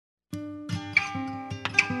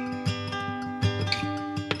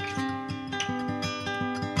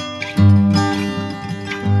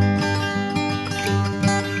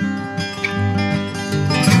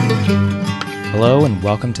Hello and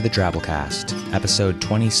welcome to the Drabblecast, episode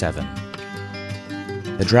 27.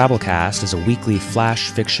 The Drabblecast is a weekly flash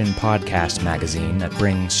fiction podcast magazine that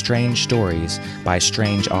brings strange stories by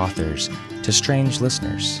strange authors to strange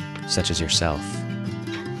listeners, such as yourself.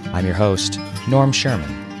 I'm your host, Norm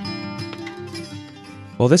Sherman.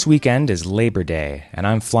 Well, this weekend is Labor Day, and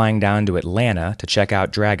I'm flying down to Atlanta to check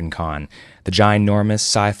out DragonCon, the ginormous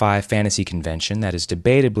sci-fi fantasy convention that is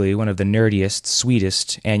debatably one of the nerdiest,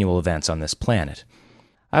 sweetest annual events on this planet.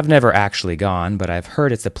 I've never actually gone, but I've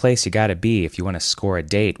heard it's the place you gotta be if you want to score a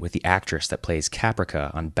date with the actress that plays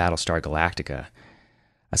Caprica on Battlestar Galactica.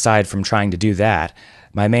 Aside from trying to do that,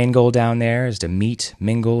 my main goal down there is to meet,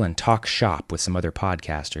 mingle, and talk shop with some other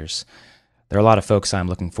podcasters. There are a lot of folks I'm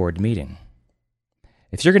looking forward to meeting.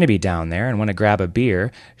 If you're going to be down there and want to grab a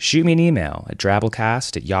beer, shoot me an email at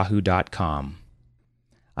drabblecast@yahoo.com.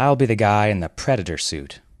 I'll be the guy in the Predator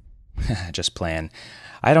suit. Just playing.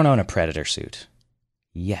 I don't own a Predator suit.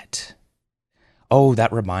 Yet. Oh,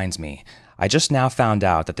 that reminds me. I just now found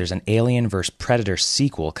out that there's an Alien vs. Predator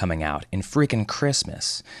sequel coming out in freaking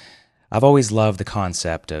Christmas. I've always loved the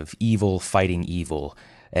concept of evil fighting evil,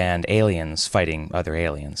 and aliens fighting other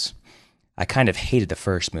aliens. I kind of hated the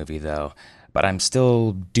first movie, though, but I'm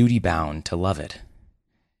still duty-bound to love it.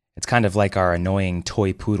 It's kind of like our annoying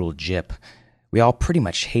toy poodle Jip. We all pretty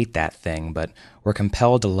much hate that thing, but we're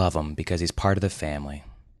compelled to love him because he's part of the family.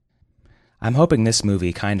 I'm hoping this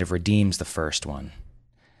movie kind of redeems the first one.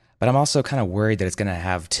 But I'm also kind of worried that it's going to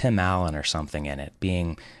have Tim Allen or something in it,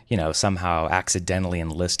 being, somehow accidentally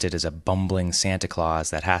enlisted as a bumbling Santa Claus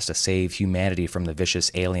that has to save humanity from the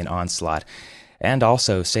vicious alien onslaught, and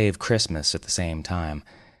also save Christmas at the same time.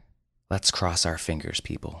 Let's cross our fingers,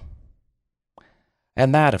 people.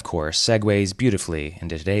 And that, of course, segues beautifully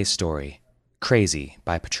into today's story, Crazy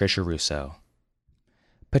by Patricia Russo.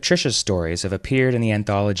 Patricia's stories have appeared in the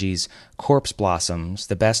anthologies Corpse Blossoms,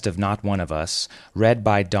 The Best of Not One of Us, Read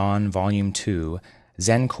by Dawn Volume 2,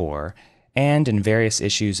 Zencore, and in various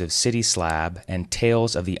issues of City Slab and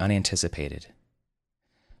Tales of the Unanticipated.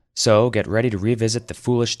 So get ready to revisit the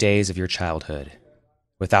foolish days of your childhood.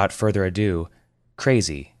 Without further ado,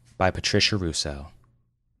 Crazy by Patricia Russo.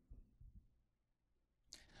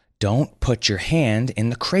 "Don't put your hand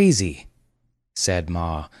in the crazy," said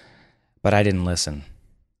Ma, but I didn't listen.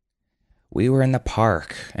 We were in the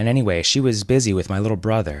park, and anyway, she was busy with my little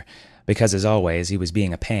brother, because as always, he was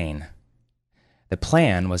being a pain. The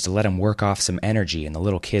plan was to let him work off some energy in the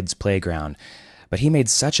little kid's playground, but he made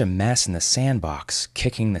such a mess in the sandbox,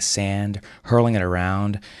 kicking the sand, hurling it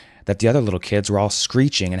around, that the other little kids were all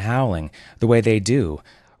screeching and howling, the way they do,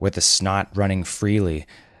 with the snot running freely,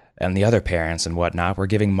 and the other parents and whatnot were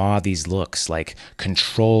giving Ma these looks like,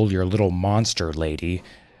 "Control your little monster, lady."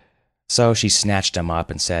 So she snatched him up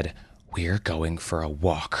and said, "We're going for a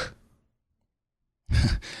walk."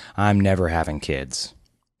 I'm never having kids.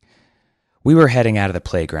 We were heading out of the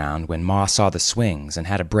playground when Ma saw the swings and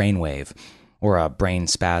had a brainwave, or a brain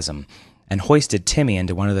spasm, and hoisted Timmy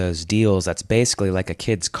into one of those deals that's basically like a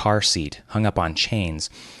kid's car seat hung up on chains,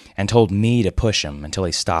 and told me to push him until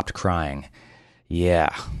he stopped crying. Yeah.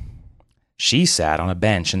 She sat on a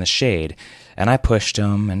bench in the shade, and I pushed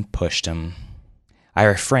him and pushed him. I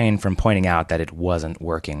refrained from pointing out that it wasn't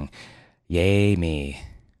working. Yay me.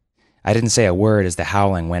 I didn't say a word as the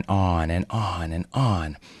howling went on and on and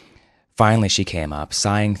on. Finally she came up,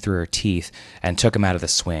 sighing through her teeth, and took him out of the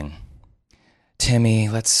swing. "Timmy,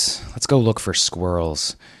 let's go look for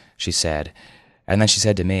squirrels," she said. And then she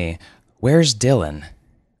said to me, "Where's Dylan?"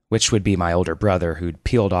 Which would be my older brother who'd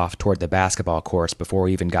peeled off toward the basketball courts before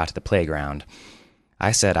we even got to the playground.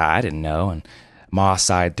 I said I didn't know, and Ma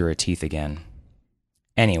sighed through her teeth again.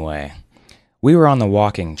 Anyway, we were on the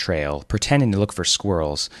walking trail, pretending to look for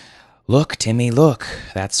squirrels. "Look, Timmy, look,"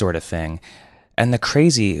 that sort of thing. And the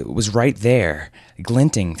crazy was right there,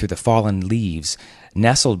 glinting through the fallen leaves,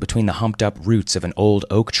 nestled between the humped-up roots of an old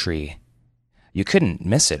oak tree. You couldn't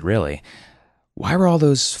miss it, really. Why were all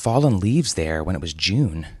those fallen leaves there when it was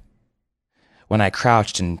June? When I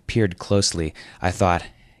crouched and peered closely, I thought,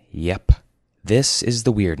 yep, this is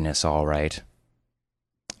the weirdness, all right.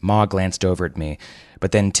 Ma glanced over at me,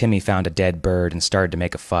 but then Timmy found a dead bird and started to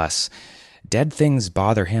make a fuss. Dead things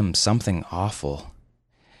bother him something awful.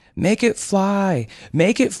 "Make it fly!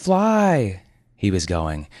 Make it fly!" he was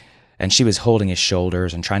going, and she was holding his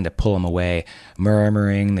shoulders and trying to pull him away,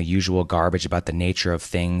 murmuring the usual garbage about the nature of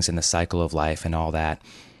things and the cycle of life and all that.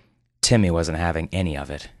 Timmy wasn't having any of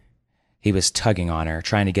it. He was tugging on her,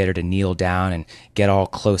 trying to get her to kneel down and get all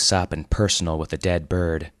close up and personal with the dead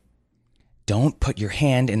bird. "Don't put your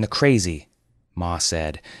hand in the crazy," Ma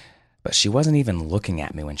said, but she wasn't even looking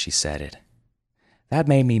at me when she said it. That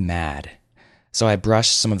made me mad. so I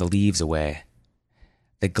brushed some of the leaves away.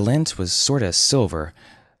 The glint was sort of silver,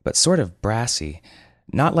 but sort of brassy,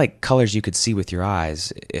 not like colors you could see with your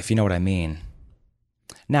eyes, if you know what I mean.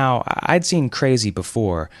 Now, I'd seen crazy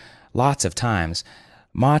before, lots of times.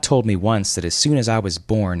 Ma told me once that as soon as I was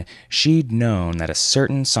born, she'd known that a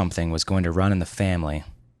certain something was going to run in the family.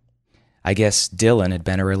 I guess Dylan had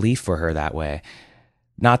been a relief for her that way.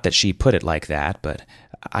 Not that she put it like that, but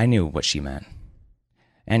I knew what she meant.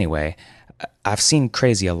 Anyway, I've seen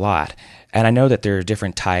crazy a lot, and I know that there are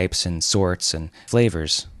different types and sorts and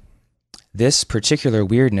flavors. This particular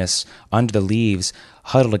weirdness under the leaves,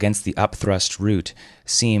 huddled against the upthrust root,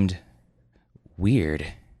 seemed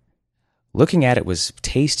weird. Looking at it was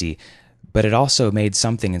tasty, but it also made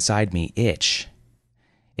something inside me itch.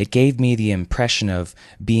 It gave me the impression of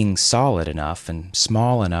being solid enough and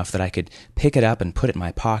small enough that I could pick it up and put it in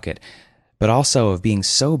my pocket, but also of being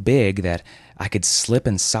so big that I could slip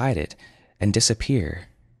inside it and disappear.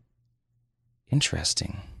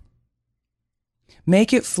 Interesting.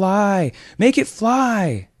 "Make it fly! Make it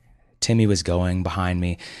fly!" Timmy was going behind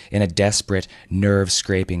me in a desperate,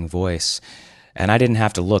 nerve-scraping voice, and I didn't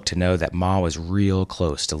have to look to know that Ma was real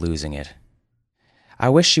close to losing it. I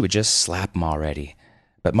wish she would just slap him already,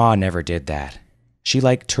 but Ma never did that. She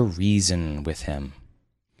liked to reason with him.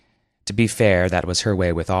 To be fair, that was her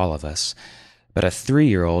way with all of us, but a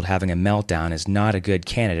 3-year-old having a meltdown is not a good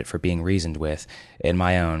candidate for being reasoned with, in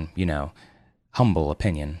my own, humble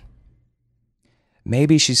opinion.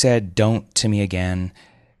 Maybe she said don't to me again.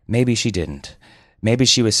 Maybe she didn't. Maybe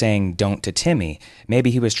she was saying don't to Timmy.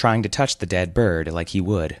 Maybe he was trying to touch the dead bird like he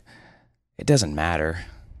would. It doesn't matter.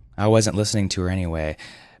 I wasn't listening to her anyway,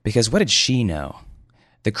 because what did she know?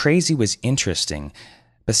 The crazy was interesting.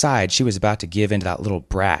 Besides, she was about to give in to that little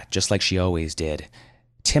brat just like she always did.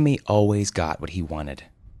 Timmy always got what he wanted.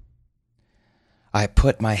 I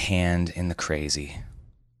put my hand in the crazy.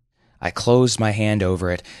 I closed my hand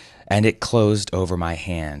over it, and it closed over my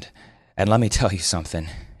hand. And let me tell you something.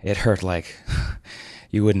 It hurt like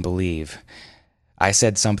you wouldn't believe. I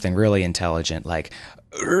said something really intelligent like,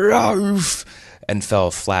 "Roof," and fell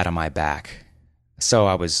flat on my back. So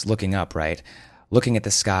I was looking upright, looking at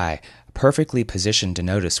the sky, perfectly positioned to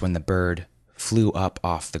notice when the bird flew up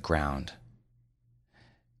off the ground.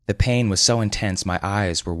 The pain was so intense my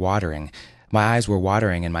eyes were watering. My eyes were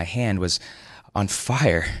watering and my hand was on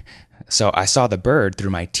fire. So I saw the bird through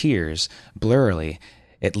my tears, blurrily.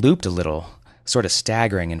 It looped a little, sort of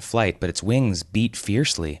staggering in flight, but its wings beat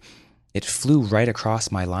fiercely. It flew right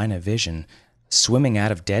across my line of vision, swimming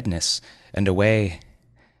out of deadness and away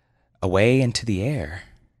into the air.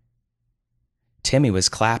 Timmy was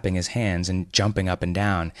clapping his hands and jumping up and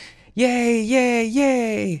down. "Yay, yay,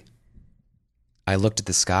 yay!" I looked at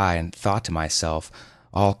the sky and thought to myself,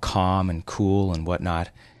 all calm and cool and whatnot,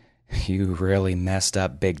 "You really messed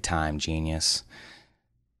up big time, genius."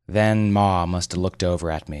 Then Ma must have looked over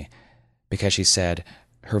at me, because she said,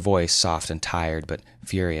 her voice soft and tired but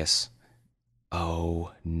furious,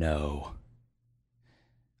 "Oh, no."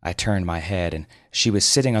 I turned my head, and she was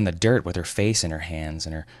sitting on the dirt with her face in her hands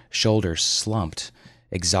and her shoulders slumped,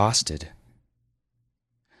 exhausted.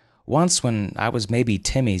 Once when I was maybe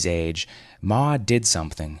Timmy's age, Ma did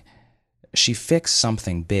something. She fixed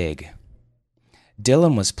something big.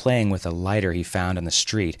 Dylan was playing with a lighter he found on the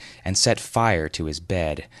street and set fire to his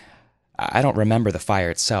bed. I don't remember the fire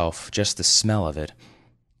itself, just the smell of it.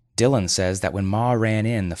 Dylan says that when Ma ran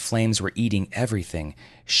in, the flames were eating everything,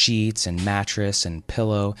 sheets and mattress and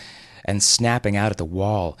pillow, and snapping out at the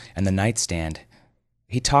wall and the nightstand.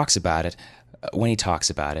 He talks about it, when he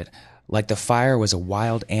talks about it, like the fire was a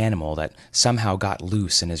wild animal that somehow got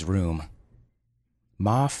loose in his room.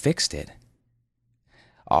 Ma fixed it.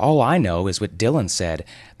 All I know is what Dylan said,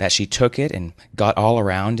 that she took it and got all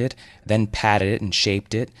around it, then patted it and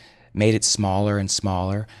shaped it, made it smaller and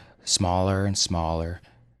smaller, smaller and smaller,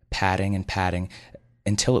 patting and patting,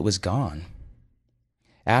 until it was gone.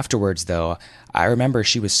 Afterwards, though, I remember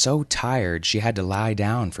she was so tired she had to lie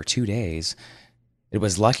down for 2 days. It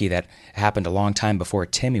was lucky that it happened a long time before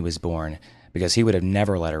Timmy was born, because he would have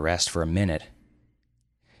never let her rest for a minute.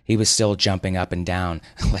 He was still jumping up and down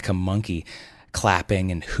like a monkey,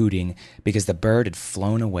 clapping and hooting because the bird had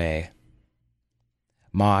flown away.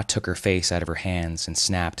 Ma took her face out of her hands and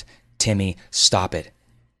snapped, "Timmy, stop it."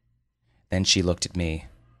 Then she looked at me.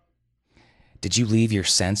 "Did you leave your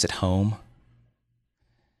sense at home?"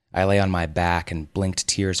 I lay on my back and blinked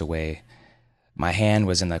tears away. My hand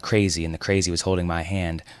was in the crazy, and the crazy was holding my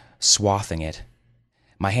hand, swathing it.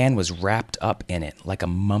 My hand was wrapped up in it like a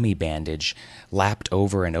mummy bandage, lapped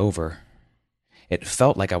over and over. It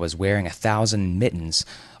felt like I was wearing 1,000 mittens,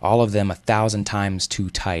 all of them 1,000 times too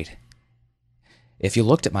tight. If you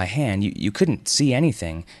looked at my hand, you couldn't see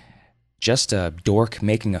anything. Just a dork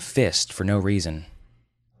making a fist for no reason.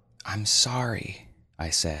 I'm sorry,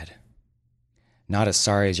 I said. Not as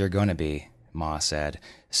sorry as you're gonna be, Ma said,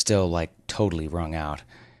 still totally wrung out.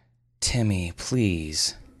 Timmy,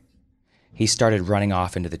 please. He started running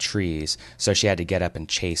off into the trees, so she had to get up and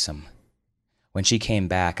chase him. When she came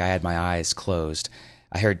back, I had my eyes closed.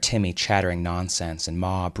 I heard Timmy chattering nonsense and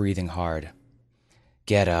Ma breathing hard.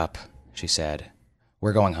 Get up, she said.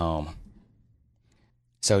 We're going home.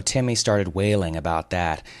 So Timmy started wailing about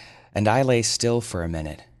that, and I lay still for a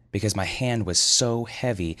minute because my hand was so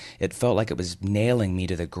heavy it felt like it was nailing me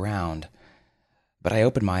to the ground. But I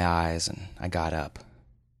opened my eyes and I got up.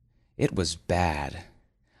 It was bad.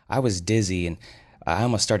 I was dizzy and I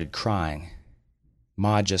almost started crying.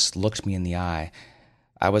 Ma just looked me in the eye.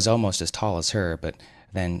 I was almost as tall as her, but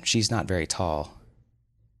then she's not very tall.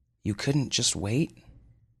 You couldn't just wait?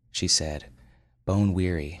 She said, bone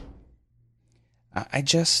weary. I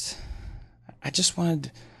just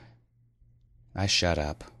wanted... I shut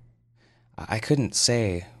up. I couldn't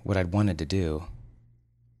say what I'd wanted to do.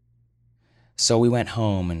 So we went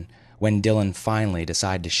home, and when Dylan finally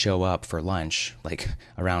decided to show up for lunch,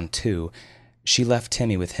 around 2, she left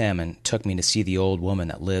Timmy with him and took me to see the old woman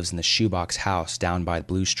that lives in the shoebox house down by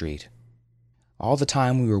Blue Street. All the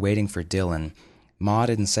time we were waiting for Dylan, Ma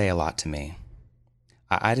didn't say a lot to me.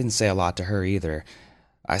 I didn't say a lot to her either.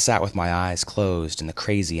 I sat with my eyes closed and the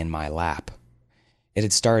crazy in my lap. It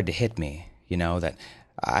had started to hit me, that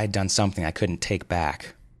I'd done something I couldn't take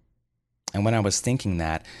back. And when I was thinking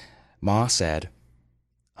that, Ma said,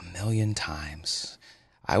 1,000,000 times,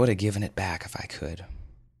 I would have given it back if I could.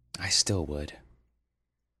 I still would.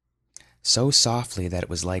 So softly that it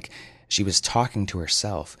was like she was talking to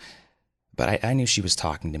herself, but I knew she was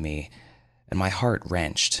talking to me, and my heart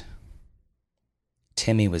wrenched.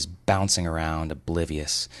 Timmy was bouncing around,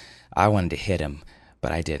 oblivious. I wanted to hit him,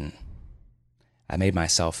 but I didn't. I made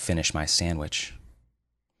myself finish my sandwich.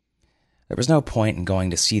 There was no point in going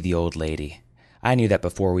to see the old lady. I knew that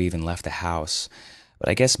before we even left the house, but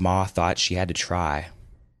I guess Ma thought she had to try.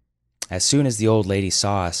 As soon as the old lady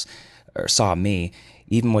saw me,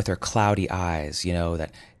 even with her cloudy eyes,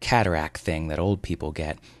 that cataract thing that old people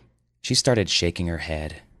get, she started shaking her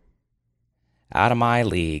head. Out of my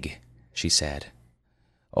league, she said.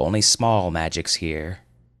 Only small magics here.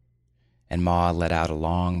 And Ma let out a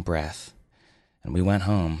long breath, and we went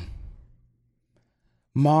home.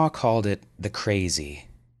 Ma called it the crazy.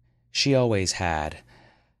 She always had.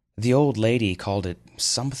 The old lady called it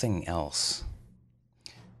something else.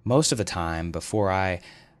 Most of the time, before I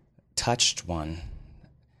touched one,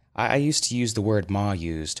 I used to use the word Ma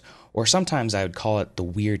used, or sometimes I would call it the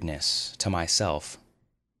weirdness to myself.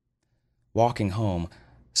 Walking home,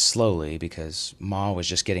 slowly, because Ma was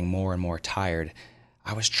just getting more and more tired,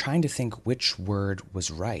 I was trying to think which word was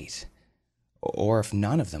right, or if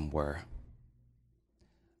none of them were.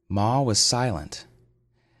 Ma was silent,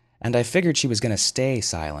 and I figured she was going to stay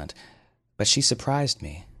silent, but she surprised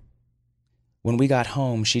me. When we got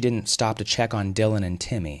home, she didn't stop to check on Dylan and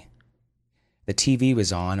Timmy. The TV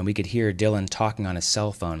was on, and we could hear Dylan talking on his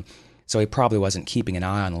cell phone, so he probably wasn't keeping an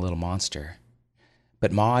eye on the little monster.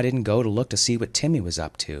 But Ma didn't go to look to see what Timmy was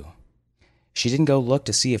up to. She didn't go look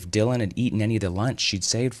to see if Dylan had eaten any of the lunch she'd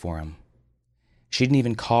saved for him. She didn't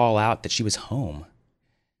even call out that she was home.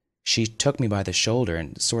 She took me by the shoulder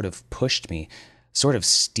and sort of pushed me, sort of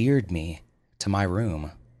steered me to my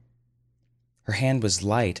room. Her hand was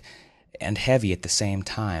light and heavy at the same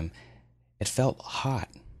time. It felt hot.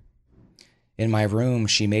 In my room,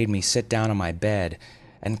 she made me sit down on my bed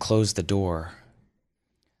and closed the door.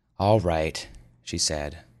 All right, she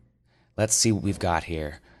said. Let's see what we've got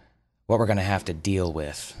here, what we're going to have to deal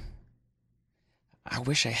with. I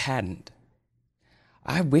wish I hadn't.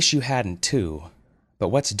 I wish you hadn't, too. But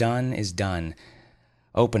what's done is done.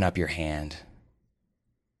 Open up your hand.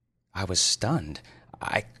 I was stunned.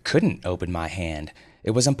 I couldn't open my hand.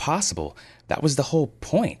 It was impossible. That was the whole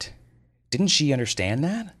point. Didn't she understand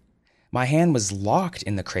that? My hand was locked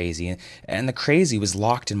in the crazy, and the crazy was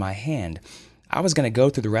locked in my hand. I was going to go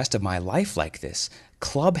through the rest of my life like this,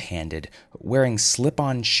 club-handed, wearing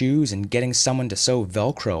slip-on shoes and getting someone to sew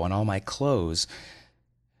Velcro on all my clothes.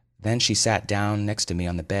 Then she sat down next to me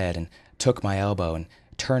on the bed and took my elbow and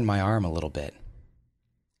turned my arm a little bit.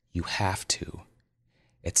 You have to.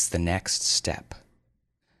 It's the next step.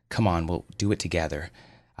 Come on, we'll do it together.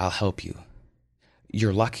 I'll help you.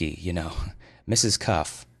 You're lucky, Mrs.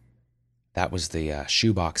 Cuff. That was the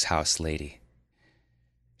shoebox house lady.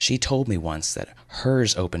 She told me once that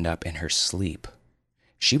hers opened up in her sleep.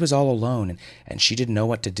 She was all alone, and she didn't know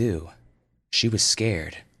what to do. She was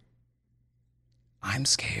scared. I'm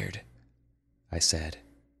scared, I said.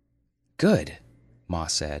 Good, Ma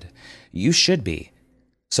said. You should be.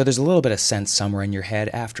 So there's a little bit of sense somewhere in your head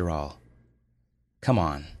after all. Come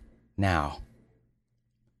on, now.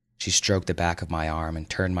 She stroked the back of my arm and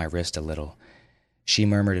turned my wrist a little. She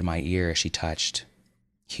murmured in my ear as she touched.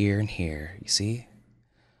 Here and here, you see?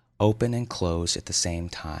 Open and close at the same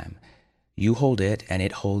time. You hold it and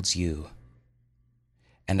it holds you.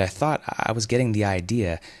 And I thought I was getting the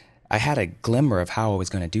idea. I had a glimmer of how I was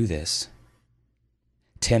going to do this.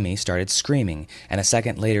 Timmy started screaming, and a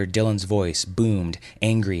second later Dylan's voice boomed,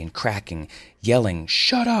 angry and cracking, yelling,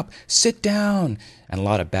 "Shut up! Sit down!" and a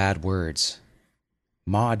lot of bad words.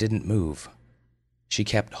 Ma didn't move. She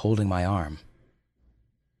kept holding my arm.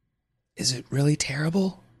 Is it really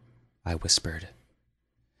terrible? I whispered.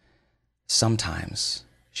 Sometimes,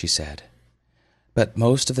 she said, but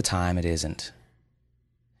most of the time it isn't.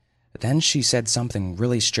 Then she said something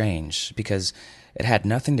really strange, because it had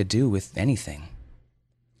nothing to do with anything.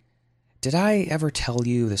 Did I ever tell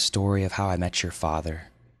you the story of how I met your father?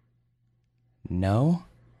 No?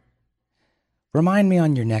 Remind me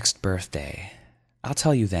on your next birthday. I'll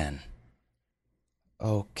tell you then.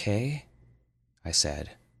 Okay, I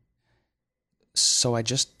said. So I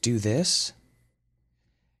just do this?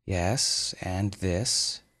 Yes, and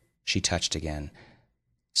this. She touched again.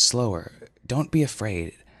 Slower. Don't be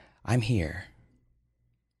afraid. I'm here.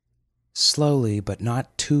 Slowly, but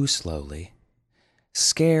not too slowly.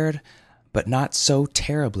 Scared, but not so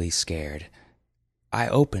terribly scared. I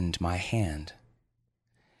opened my hand.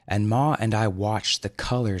 And Ma and I watched the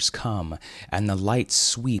colors come, and the lights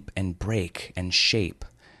sweep and break and shape,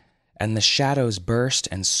 and the shadows burst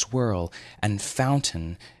and swirl and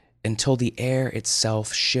fountain until the air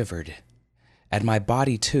itself shivered. And my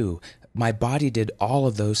body too, my body did all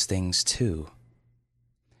of those things too.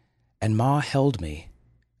 And Ma held me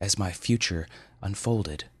as my future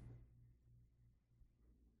unfolded.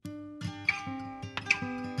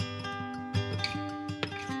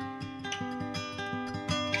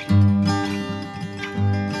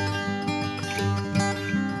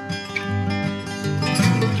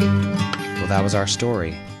 Well, that was our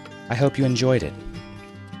story. I hope you enjoyed it.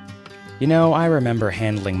 You know, I remember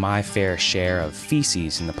handling my fair share of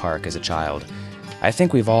feces in the park as a child. I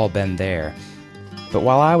think we've all been there. But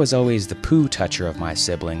while I was always the poo toucher of my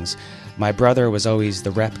siblings, my brother was always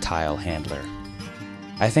the reptile handler.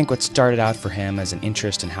 I think what started out for him as an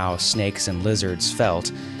interest in how snakes and lizards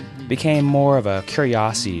felt became more of a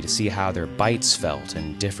curiosity to see how their bites felt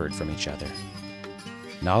and differed from each other.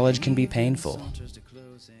 Knowledge can be painful.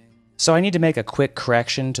 So I need to make a quick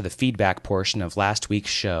correction to the feedback portion of last week's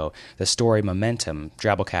show, the story Momentum,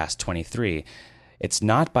 Drabblecast 23. It's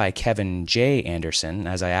not by Kevin J. Anderson,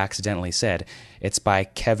 as I accidentally said. It's by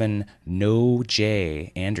Kevin No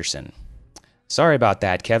J. Anderson. Sorry about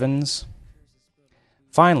that, Kevins.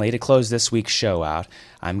 Finally, to close this week's show out,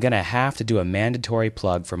 I'm going to have to do a mandatory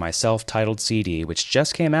plug for my self-titled CD, which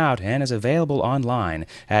just came out and is available online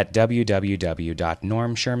at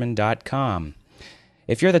www.normsherman.com.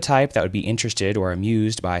 If you're the type that would be interested or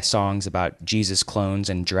amused by songs about Jesus clones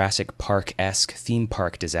and Jurassic Park-esque theme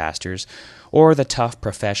park disasters, or the tough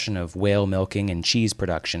profession of whale milking and cheese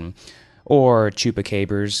production, or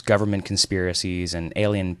chupacabras, government conspiracies, and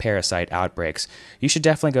alien parasite outbreaks, you should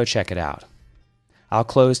definitely go check it out. I'll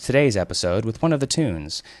close today's episode with one of the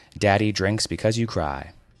tunes, Daddy Drinks Because You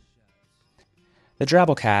Cry. The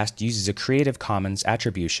Drabblecast uses a Creative Commons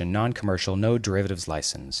Attribution Non-Commercial No Derivatives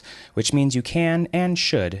license, which means you can and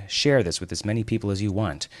should share this with as many people as you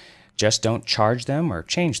want. Just don't charge them or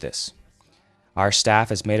change this. Our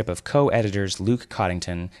staff is made up of co-editors Luke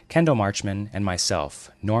Coddington, Kendall Marchman, and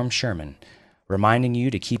myself, Norm Sherman, reminding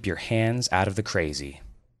you to keep your hands out of the crazy.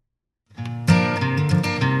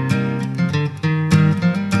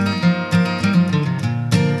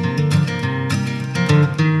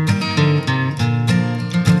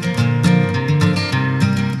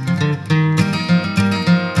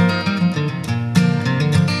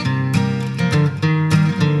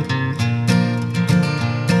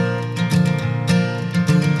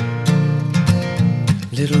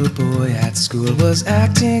 Little boy at school was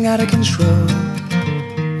acting out of control.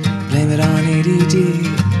 Blame it on ADD,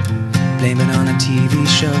 blame it on a TV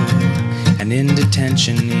show. And in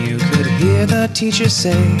detention you could hear the teacher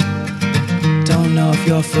say, don't know if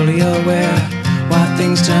you're fully aware why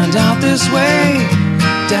things turned out this way.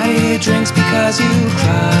 Daddy drinks because you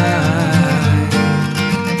cry,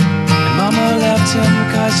 and Mama left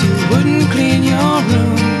him cause you wouldn't clean your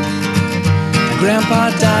room.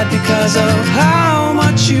 Grandpa died because of how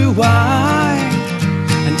much you whine,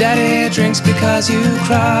 and Daddy drinks because you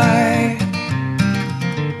cry.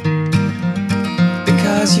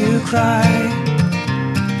 because you cry.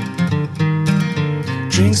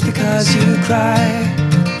 Drinks because you cry.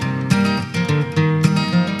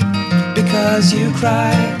 Because you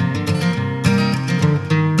cry.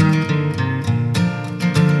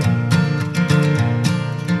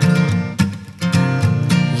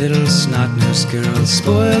 Little snot-nosed girl,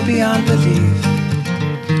 spoiled beyond belief.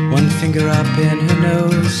 One finger up in her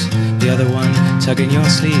nose, the other one tugging your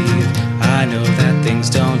sleeve. I know that things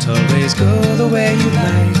don't always go the way you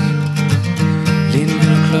like. Lean a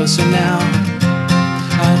little closer now,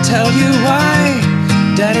 I'll tell you why.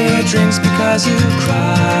 Daddy drinks because you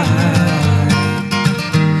cry.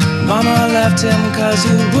 Mama left him cause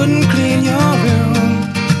you wouldn't clean your room.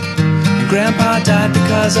 And Grandpa died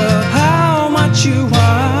because of how much you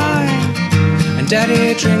whine. And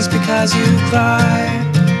Daddy drinks because you cry.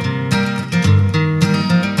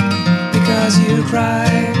 Because you cry.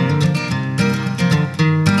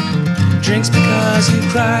 Drinks because you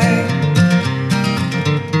cry.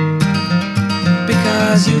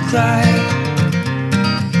 Because you cry.